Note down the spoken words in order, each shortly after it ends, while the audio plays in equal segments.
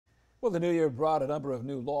Well, the new year brought a number of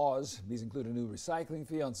new laws. These include a new recycling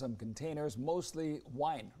fee on some containers, mostly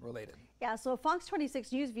wine related. Yeah, so a Fox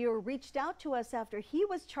 26 News viewer reached out to us after he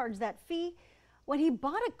was charged that fee when he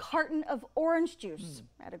bought a carton of orange juice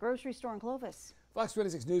at a grocery store in Clovis. Fox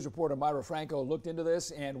 26 News reporter Myra Franco looked into this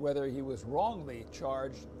and whether he was wrongly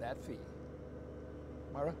charged that fee.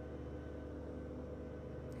 Myra?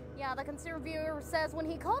 Yeah, the consumer viewer says when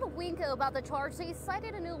he called WinCo about the charge, he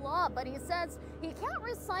cited a new law, but he says he can't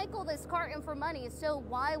recycle this carton for money, so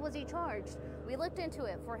why was he charged? We looked into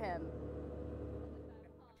it for him.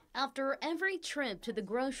 After every trip to the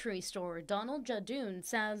grocery store, Donald Jadoon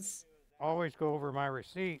says, always go over my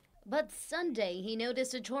receipt. But Sunday he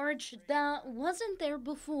noticed a charge that wasn't there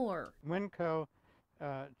before. WinCo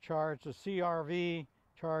charged a CRV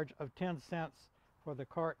charge of 10 cents for the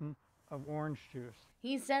carton of orange juice.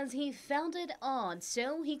 He says he found it odd,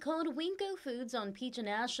 so he called WinCo Foods on Peach and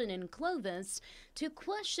Ashland in Clovis to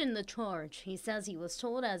question the charge. He says he was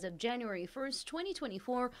told as of January 1st,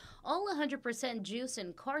 2024, all 100% juice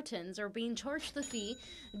in cartons are being charged the fee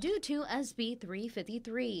due to SB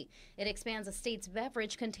 353. It expands the state's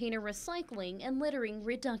beverage container recycling and littering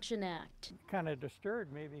reduction act. Kind of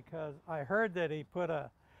disturbed me because I heard that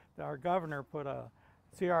our governor put a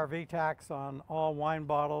CRV tax on all wine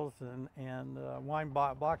bottles and wine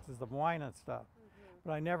boxes of wine and stuff.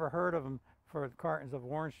 But I never heard of them for cartons of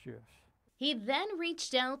orange juice. He then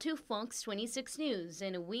reached out to Fox 26 News,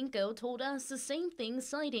 and WinCo told us the same thing,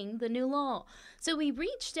 citing the new law. So we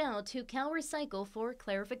reached out to Cal Recycle for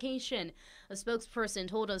clarification. A spokesperson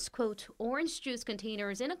told us, quote, orange juice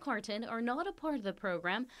containers in a carton are not a part of the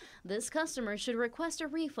program. This customer should request a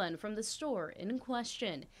refund from the store in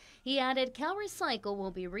question. He added Cal Recycle will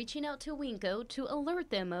be reaching out to WinCo to alert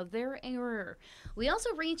them of their error. We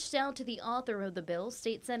also reached out to the author of the bill,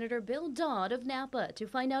 State Senator Bill Dodd of Napa, to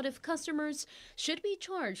find out if customers should be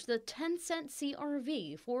charged the 10-cent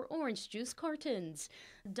CRV for orange juice cartons.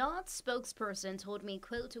 Dodd's spokesperson told me,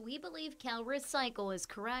 quote, we believe Cal Recycle is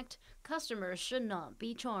correct. Customers should not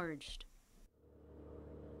be charged.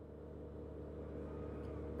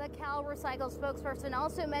 The Cal Recycle spokesperson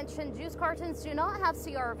also mentioned juice cartons do not have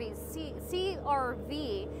CRV.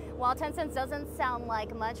 While 10 cents doesn't sound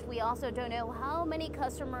like much, we also don't know how many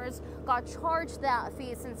customers got charged that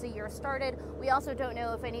fee since the year started. We also don't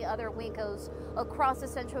know if any other WinCos across the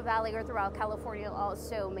Central Valley or throughout California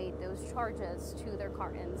also made those charges to their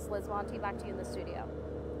cartons. Liz Monty, back to you in the studio.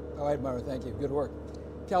 All right, Myra, thank you. Good work.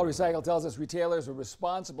 Cal Recycle tells us retailers are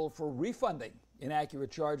responsible for refunding inaccurate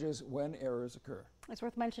charges when errors occur. It's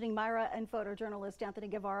worth mentioning Myra and photojournalist Anthony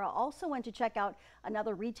Guevara also went to check out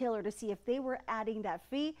another retailer to see if they were adding that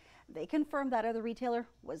fee. They confirmed that other retailer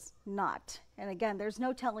was not. And again, there's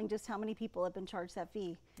no telling just how many people have been charged that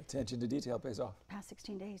fee. Attention to detail pays off. Past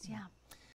 16 days, yeah.